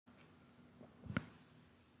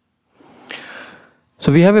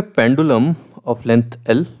So we have a pendulum of length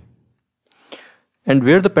L, and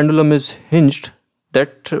where the pendulum is hinged,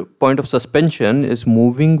 that point of suspension is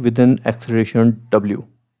moving with an acceleration W.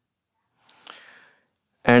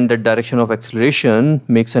 And the direction of acceleration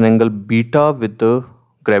makes an angle beta with the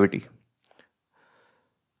gravity.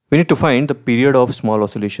 We need to find the period of small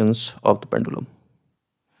oscillations of the pendulum.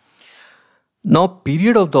 Now,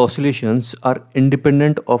 period of the oscillations are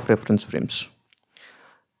independent of reference frames.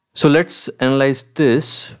 So let's analyze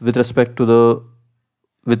this with respect to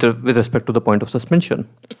the point of suspension.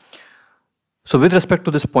 So with respect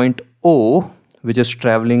to this point O, which is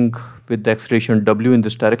traveling with the acceleration W in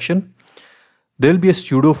this direction, there will be a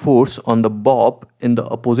pseudo force on the bob in the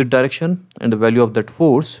opposite direction, and the value of that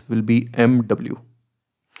force will be mw.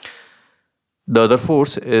 The other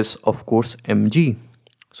force is, of course, mg.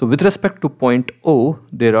 So with respect to point O,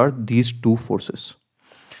 there are these two forces.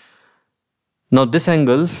 Now this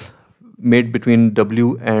angle made between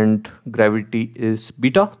W and gravity is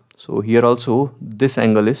beta. So here also this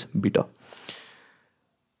angle is beta.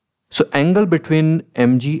 So angle between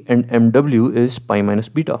mg and mw is pi minus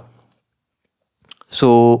beta.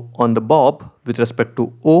 So on the bob with respect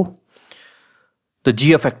to O, the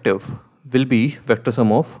g effective will be vector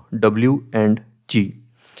sum of W and G.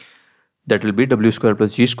 That will be W square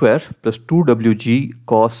plus G square plus 2WG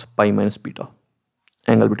cos pi minus beta,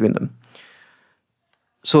 angle between them.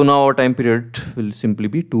 So now our time period will simply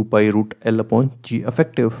be 2 pi root L upon G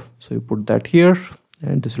effective. So you put that here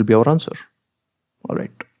and this will be our answer. All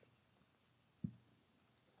right.